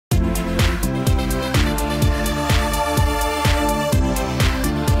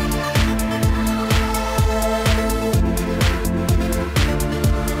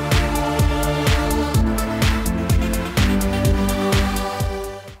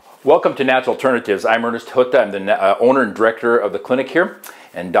Welcome to Natural Alternatives. I'm Ernest Hutta. I'm the owner and director of the clinic here.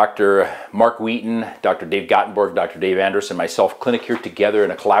 And Dr. Mark Wheaton, Dr. Dave Gottenborg, Dr. Dave Anderson, and myself clinic here together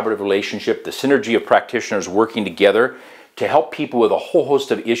in a collaborative relationship, the synergy of practitioners working together to help people with a whole host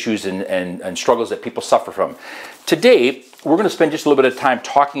of issues and struggles that people suffer from. Today, we're going to spend just a little bit of time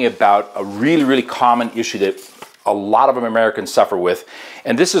talking about a really common issue that a lot of Americans suffer with,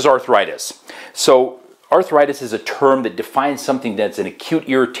 and this is arthritis. So arthritis is a term that defines something that's an acute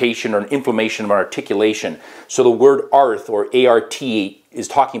irritation or an inflammation of an articulation. So the word arth, or A-R-T, is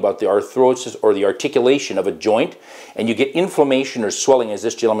talking about the arthrosis or the articulation of a joint, and you get inflammation or swelling as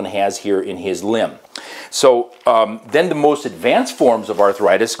this gentleman has here in his limb. So then the most advanced forms of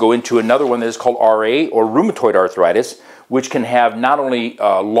arthritis go into another one that is called RA, or rheumatoid arthritis, which can have not only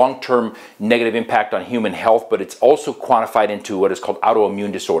long-term negative impact on human health, but it's also quantified into what is called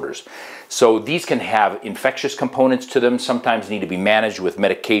autoimmune disorders. So these can have infectious components to them, sometimes need to be managed with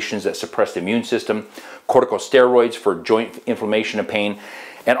medications that suppress the immune system, corticosteroids for joint inflammation and pain.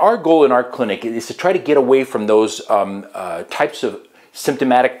 And our goal in our clinic is to try to get away from those types of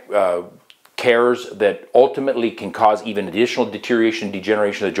symptomatic cares that ultimately can cause even additional deterioration,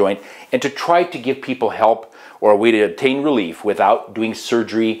 degeneration of the joint, and to try to give people help or a way to obtain relief without doing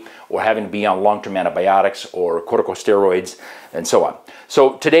surgery or having to be on long-term antibiotics or corticosteroids and so on.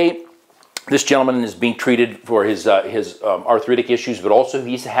 So today, this gentleman is being treated for his arthritic issues, but also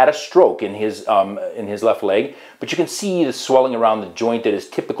he's had a stroke in his left leg. But you can see the swelling around the joint that is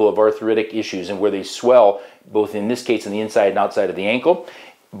typical of arthritic issues and where they swell, both in this case on the inside and outside of the ankle.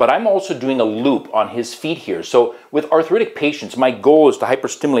 But I'm also doing a loop on his feet here. So with arthritic patients, my goal is to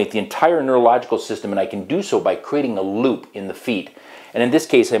hyperstimulate the entire neurological system, and I can do so by creating a loop in the feet. And in this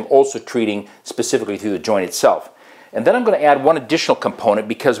case, I'm also treating specifically through the joint itself. And then I'm going to add one additional component,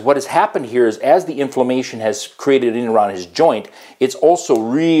 because what has happened here is as the inflammation has created in and around his joint, it's also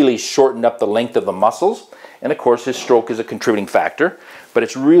really shortened up the length of the muscles. And of course, his stroke is a contributing factor, but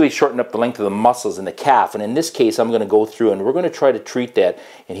it's really shortened up the length of the muscles in the calf. And in this case, I'm going to go through and we're going to try to treat that.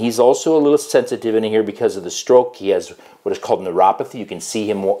 And he's also a little sensitive in here because of the stroke. He has what is called neuropathy. You can see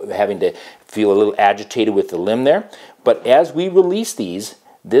him having to feel a little agitated with the limb there. But as we release these,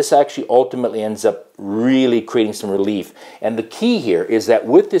 this actually ultimately ends up really creating some relief. And the key here is that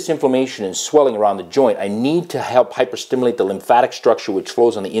with this inflammation and swelling around the joint, I need to help hyperstimulate the lymphatic structure which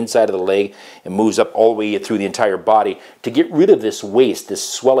flows on the inside of the leg and moves up all the way through the entire body to get rid of this waste, this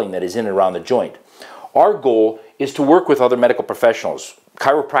swelling that is in and around the joint. Our goal is to work with other medical professionals.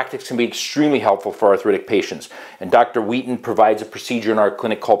 Chiropractics can be extremely helpful for arthritic patients, and Dr. Wheaton provides a procedure in our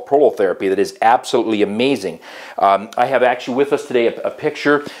clinic called prolotherapy that is absolutely amazing. I have actually with us today a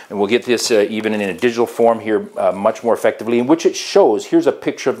picture, and we'll get this even in a digital form here much more effectively, in which it shows, here's a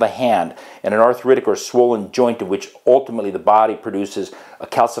picture of the hand and an arthritic or swollen joint in which ultimately the body produces a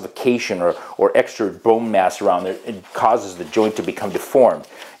calcification or extra bone mass around there. It causes the joint to become deformed.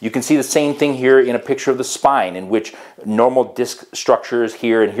 You can see the same thing here in a picture of the spine, in which normal disc structure is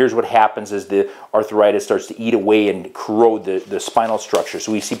here, and here's what happens as the arthritis starts to eat away and corrode the spinal structure.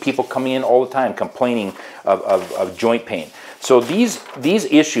 So we see people coming in all the time complaining of joint pain. So these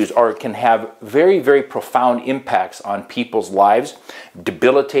issues can have very profound impacts on people's lives,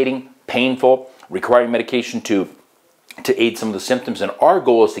 debilitating, painful, requiring medication to aid some of the symptoms. And our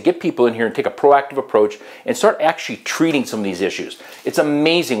goal is to get people in here and take a proactive approach and start actually treating some of these issues. It's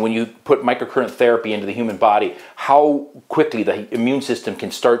amazing when you put microcurrent therapy into the human body, how quickly the immune system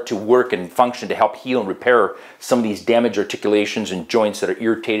can start to work and function to help heal and repair some of these damaged articulations and joints that are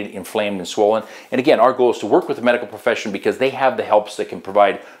irritated, inflamed, and swollen. And again, our goal is to work with the medical profession because they have the helps that can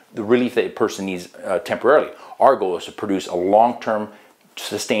provide the relief that a person needs temporarily. Our goal is to produce a long-term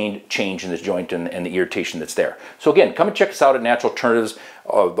sustained change in this joint and the irritation that's there. So again, come and check us out at Natural Alternatives.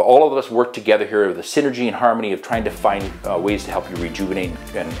 All of us work together here with the synergy and harmony of trying to find ways to help you rejuvenate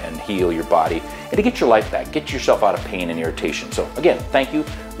and heal your body and to get your life back, get yourself out of pain and irritation. So again, thank you.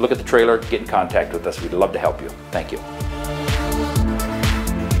 Look at the trailer, get in contact with us. We'd love to help you. Thank you.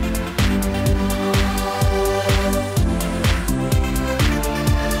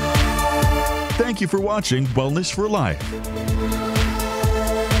 Thank you for watching Wellness for Life.